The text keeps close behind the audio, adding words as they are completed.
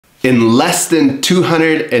In less than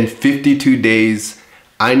 252 days,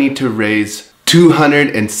 I need to raise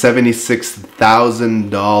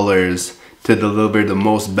 $276,000 to deliver the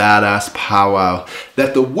most badass powwow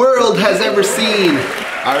that the world has ever seen.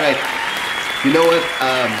 All right, you know what?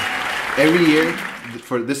 Every year,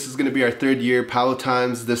 this is gonna be our third year, Powwow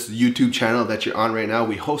Times, this YouTube channel that you're on right now,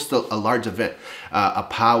 we host a large event, a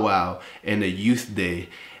powwow and a youth day.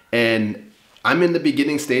 And I'm in the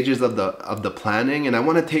beginning stages of the planning, and I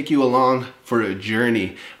want to take you along for a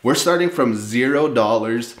journey. We're starting from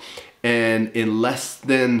 $0, and in less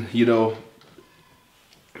than, you know,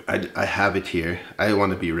 I have it here. I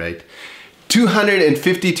want to be right.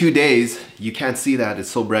 252 days. You can't see that.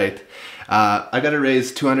 It's so bright. I got to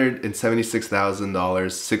raise $276,000,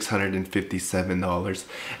 $657.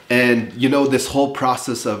 And you know, this whole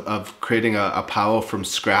process of creating a powwow from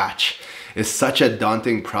scratch is such a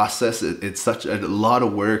daunting process. It's such a lot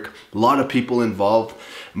of work, a lot of people involved,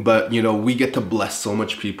 but you know, we get to bless so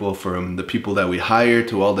much people, from the people that we hire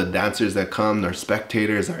to all the dancers that come, our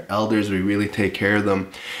spectators, our elders. We really take care of them.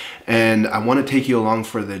 And I want to take you along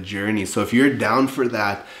for the journey. So if you're down for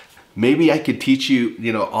that, maybe I could teach you,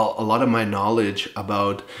 you know, a lot of my knowledge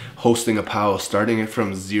about hosting a powwow, starting it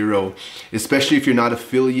from zero, especially if you're not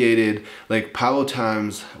affiliated. Like Powwow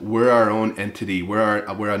Times, we're our own entity. We're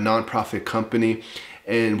a nonprofit company,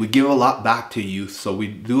 and we give a lot back to youth. So we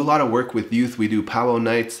do a lot of work with youth. We do powwow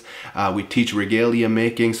nights. We teach regalia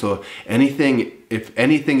making. So if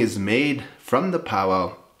anything is made from the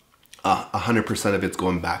powwow, 100% of it's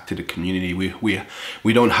going back to the community.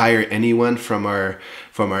 We don't hire anyone from our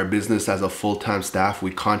business as a full-time staff. We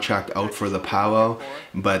contract out for the powwow,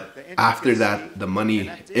 but after that, the money,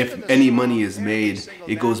 if any money is made,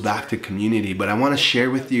 it goes back to community. But I want to share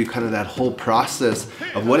with you kind of that whole process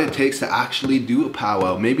of what it takes to actually do a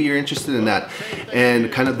powwow. Maybe you're interested in that,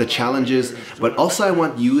 and kind of the challenges, but also I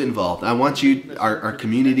want you involved. I want you, our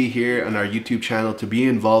community here on our YouTube channel, to be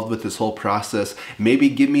involved with this whole process. Maybe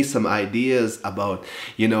give me some ideas about,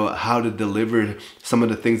 you know, how to deliver some of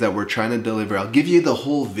the things that we're trying to deliver. I'll give you the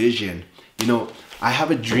whole vision. You know, I have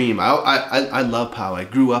a dream. I love powwow. I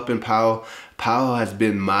grew up in powwow. Powwow has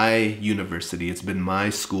been my university. It's been my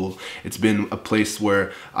school. It's been a place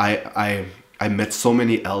where I met so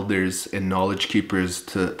many elders and knowledge keepers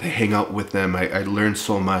to hang out with them. I learned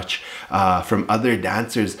so much from other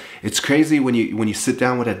dancers. It's crazy when you sit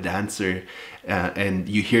down with a dancer and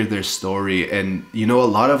you hear their story. And you know, a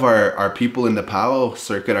lot of our people in the powwow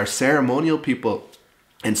circuit are ceremonial people,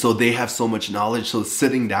 and so they have so much knowledge. So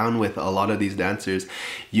sitting down with a lot of these dancers,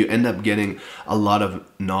 you end up getting a lot of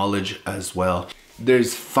knowledge as well.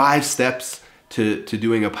 There's 5 steps to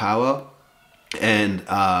doing a powwow, and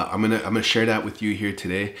I'm gonna share that with you here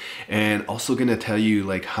today, and also gonna tell you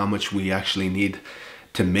like how much we actually need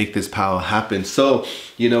to make this powwow happen. So,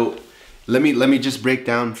 you know, let me just break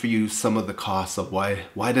down for you some of the costs of why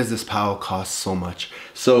does this powwow cost so much.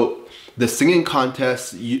 So the singing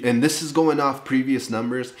contest, and this is going off previous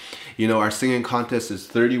numbers, you know, our singing contest is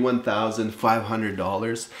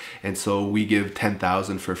 $31,500, and so we give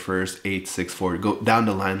 $10,000 for first, 8, 6, 4, go down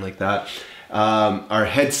the line like that. Our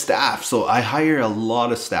head staff, so I hire a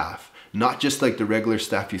lot of staff, not just like the regular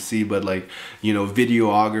staff you see, but like, you know,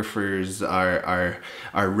 videographers, our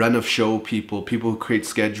run of show people who create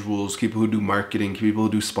schedules, people who do marketing, people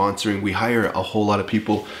who do sponsoring. We hire a whole lot of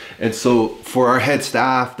people. And so for our head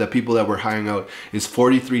staff, the people that we're hiring out, is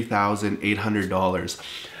 $43,800.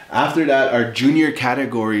 After that, our junior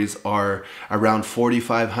categories are around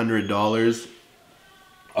 $4,500.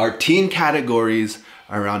 Our teen categories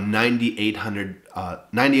are around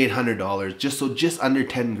 $9,800, just under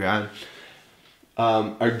 10 grand.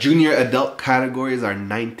 Our junior adult categories are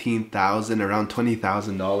 $19,000, around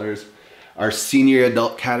 $20,000. Our senior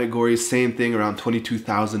adult categories, same thing, around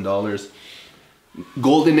 $22,000.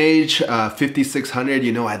 Golden age, $5,600.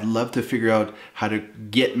 You know, I'd love to figure out how to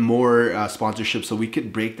get more sponsorships so we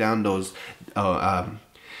could break down those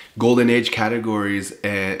golden age categories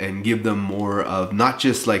and give them more of, not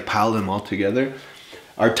just like pile them all together.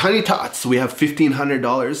 Our tiny tots, we have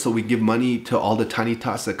 $1,500, so we give money to all the tiny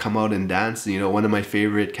tots that come out and dance. You know, one of my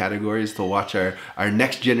favorite categories to watch our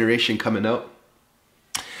next generation coming out.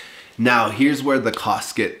 Now, here's where the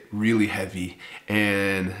costs get really heavy,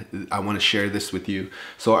 and I want to share this with you.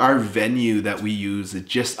 So our venue that we use is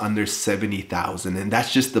just under $70,000, and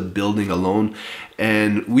that's just the building alone.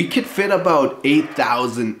 And we could fit about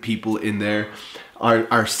 8,000 people in there.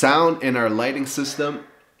 Our sound and our lighting system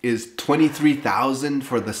is $23,000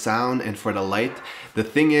 for the sound and for the light. The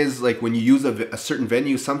thing is, like, when you use a certain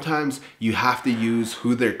venue, sometimes you have to use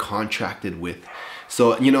who they're contracted with.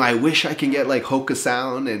 So, you know, I wish I can get like Hoka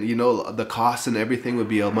Sound, and you know, the cost and everything would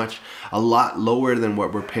be a lot lower than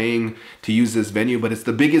what we're paying to use this venue, but it's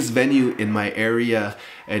the biggest venue in my area,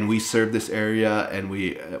 and we serve this area, and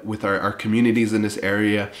we with our communities in this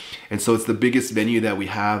area, and so it's the biggest venue that we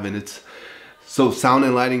have. And it's so sound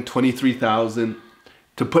and lighting, 23,000.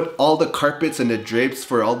 To put all the carpets and the drapes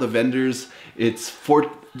for all the vendors, it's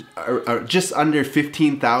just under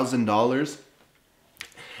 $15,000.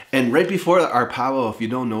 And right before our powwow, if you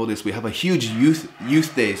don't know this, we have a huge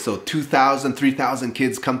youth day. So 2,000, 3,000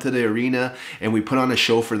 kids come to the arena, and we put on a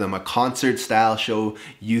show for them, a concert style show,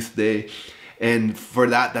 youth day. And for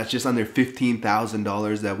that, that's just under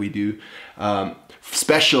 $15,000 that we do.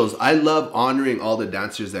 Specials, I love honoring all the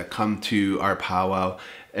dancers that come to our powwow.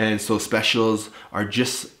 And so specials are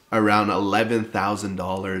just around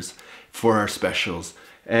 $11,000 for our specials.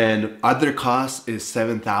 And other costs is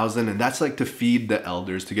 $7,000, and that's like to feed the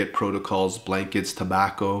elders, to get protocols, blankets,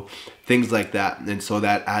 tobacco, things like that. And so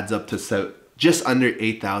that adds up to just under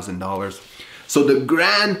 $8,000. So the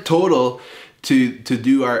grand total to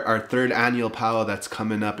do our third annual powwow that's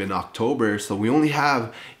coming up in October. So we only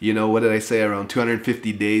have, you know, what did I say, around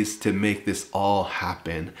 250 days to make this all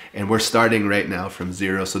happen. And we're starting right now from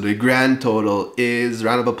zero. So the grand total is,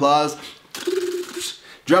 round of applause,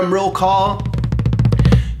 drum roll call,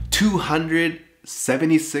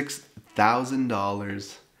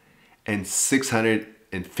 $276,000 and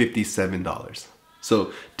 $657.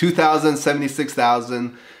 So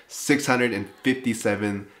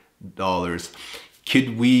 $276,657.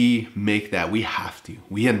 Could we make that? We have to.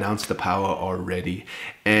 We announced the powwow already,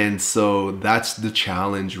 and so that's the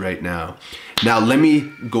challenge right now. Now let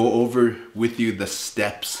me go over with you the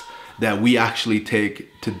steps that we actually take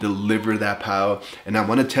to deliver that powwow, and I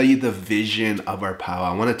want to tell you the vision of our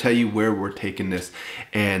powwow. I want to tell you where we're taking this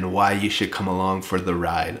and why you should come along for the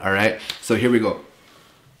ride. All right, so here we go.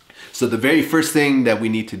 So the very first thing that we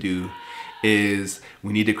need to do is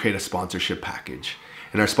we need to create a sponsorship package.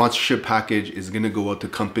 And our sponsorship package is going to go out to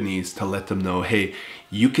companies to let them know, hey,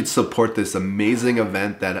 you could support this amazing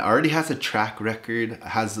event that already has a track record,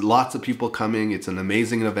 has lots of people coming. It's an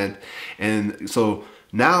amazing event. And so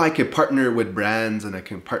now I could partner with brands, and I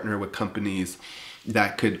can partner with companies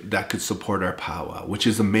that could support our powwow, which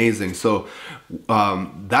is amazing. So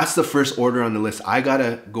that's the first order on the list. I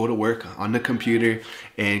gotta go to work on the computer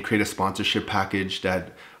and create a sponsorship package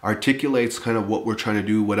that articulates kind of what we're trying to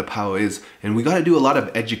do, what a powwow is. And we got to do a lot of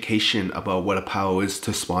education about what a powwow is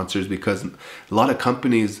to sponsors, because a lot of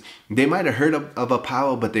companies, they might have heard of a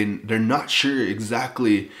powwow, but they're not sure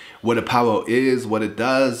exactly what a powwow is, what it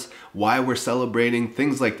does, why we're celebrating,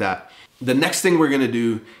 things like that. The next thing we're going to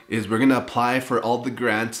do is we're going to apply for all the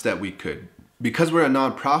grants that we could. Because we're a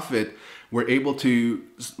nonprofit, we're able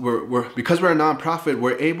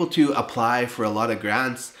to apply for a lot of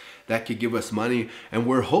grants that could give us money, and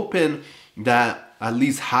we're hoping that at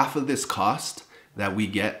least half of this cost that we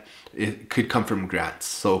get, it could come from grants.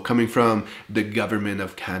 So coming from the government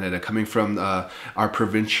of Canada, coming from our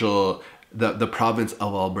provincial, the province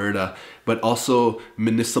of Alberta, but also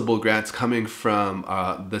municipal grants coming from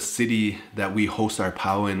the city that we host our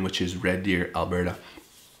powwow in, which is Red Deer, Alberta.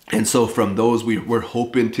 And so from those, we're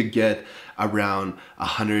hoping to get around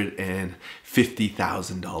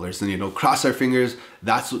 $150,000. And you know, cross our fingers.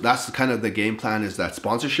 That's kind of the game plan, is that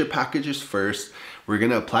sponsorship packages first. We're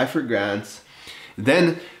gonna apply for grants.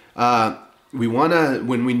 Then we wanna,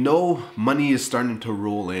 when we know money is starting to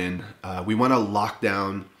roll in, we wanna lock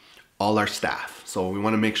down all our staff. So we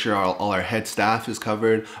wanna make sure all our head staff is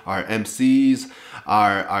covered, our MCs,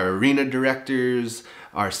 our arena directors,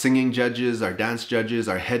 our singing judges, our dance judges,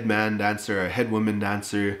 our head man dancer, our head woman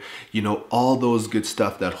dancer, you know, all those good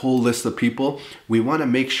stuff, that whole list of people. We want to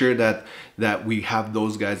make sure that we have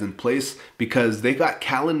those guys in place, because they got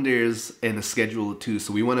calendars and a schedule too.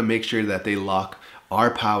 So we want to make sure that they lock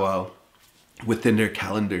our powwow within their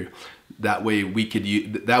calendar. That way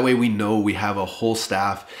we know we have a whole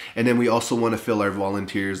staff. And then we also want to fill our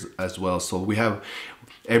volunteers as well. So we have,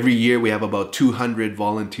 every year we have about 200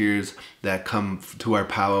 volunteers that come to our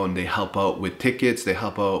powwow, and they help out with tickets, they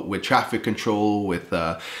help out with traffic control, with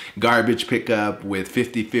garbage pickup, with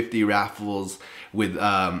 50-50 raffles, with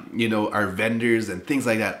you know, our vendors and things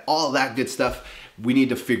like that. All that good stuff, we need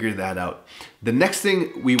to figure that out. The next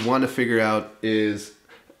thing we want to figure out is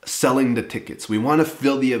selling the tickets. We want to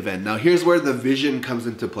fill the event. Now here's where the vision comes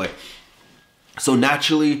into play. So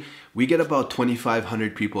naturally, we get about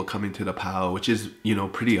 2,500 people coming to the powwow, which is, you know,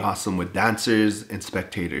 pretty awesome, with dancers and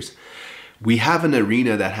spectators. We have an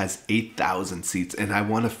arena that has 8,000 seats, and I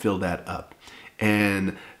want to fill that up.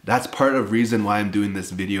 And that's part of the reason why I'm doing this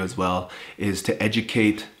video as well, is to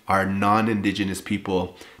educate our non-Indigenous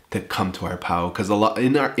people to come to our powwow, because a lot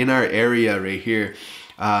in our area right here,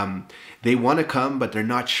 they want to come, but they're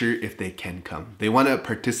not sure if they can come. They want to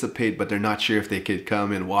participate, but they're not sure if they could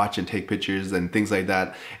come and watch and take pictures and things like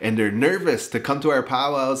that. And they're nervous to come to our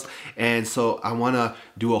powwows. And so I want to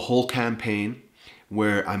do a whole campaign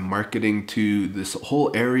where I'm marketing to this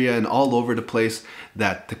whole area and all over the place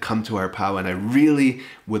that to come to our powwow. And I really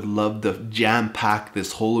would love to jam-pack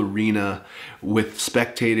this whole arena with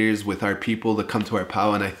spectators, with our people to come to our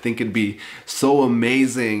powwow. And I think it'd be so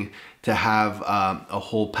amazing to have a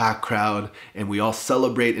whole packed crowd and we all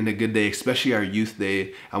celebrate in a good day, especially our youth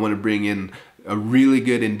day. I want to bring in a really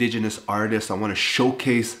good Indigenous artist. I want to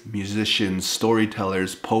showcase musicians,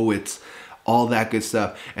 storytellers, poets, all that good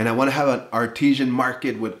stuff. And I want to have an artisan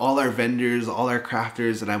market with all our vendors, all our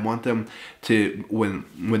crafters, and I want them to,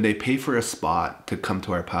 when they pay for a spot to come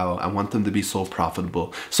to our powwow, I want them to be so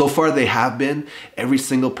profitable. So far they have been. Every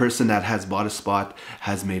single person that has bought a spot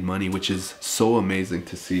has made money, which is so amazing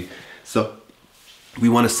to see. So we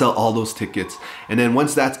want to sell all those tickets, and then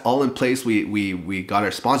once that's all in place, we got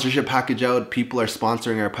our sponsorship package out. People are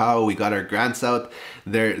sponsoring our powwow. We got our grants out.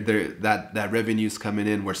 That revenue's coming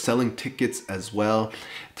in. We're selling tickets as well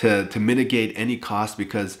to mitigate any cost,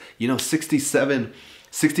 because you know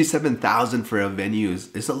 67,000 for a venue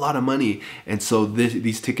is a lot of money, and so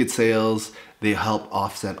these ticket sales, they help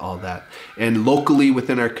offset all that. And locally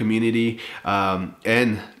within our community,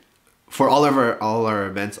 and for all our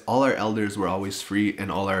events, all our elders were always free,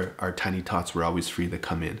 and all our tiny tots were always free to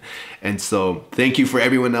come in. And so thank you for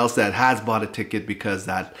everyone else that has bought a ticket, because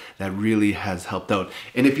that really has helped out.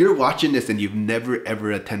 And if you're watching this and you've never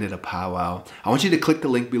ever attended a powwow, I want you to click the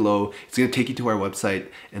link below. It's gonna take you to our website,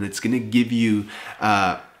 and it's gonna give you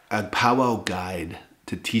a powwow guide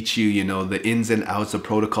to teach you, you know, the ins and outs, the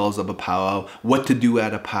protocols of a powwow, what to do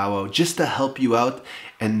at a powwow, just to help you out.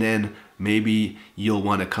 And then maybe you'll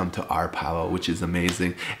want to come to our powwow, which is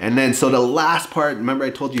amazing. And then, so the last part, remember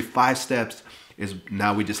I told you 5 steps, is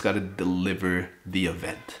now we just got to deliver the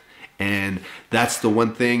event. And that's the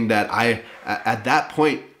one thing that at that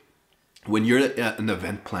point, when you're an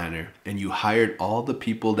event planner and you hired all the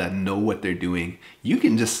people that know what they're doing, you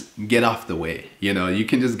can just get off the way. You know, you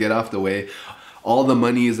can just get off the way. All the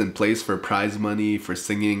money is in place for prize money, for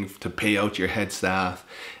singing, to pay out your head staff.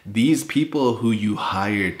 These people who you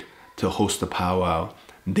hired to host a powwow,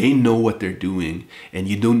 they know what they're doing, and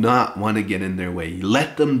you do not want to get in their way. You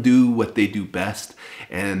let them do what they do best,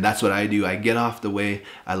 and that's what I do. I get off the way.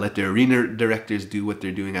 I let the arena directors do what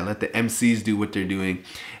they're doing. I let the MCs do what they're doing,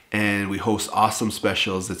 and we host awesome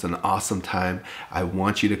specials. It's an awesome time. I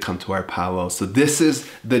want you to come to our powwow. So this is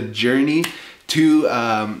the journey to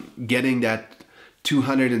getting that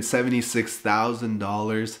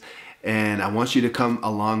 $276,000, and I want you to come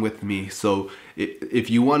along with me. So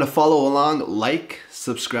if you want to follow along, like,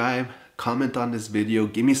 subscribe, comment on this video,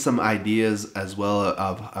 give me some ideas as well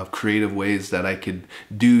of creative ways that I could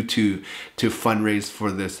do to fundraise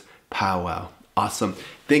for this powwow. Awesome.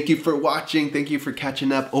 Thank you for watching. Thank you for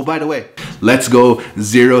catching up. Oh, by the way, let's go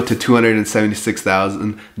 0 to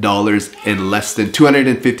 $276,000 in less than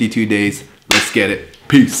 252 days. Let's get it.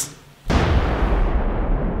 Peace.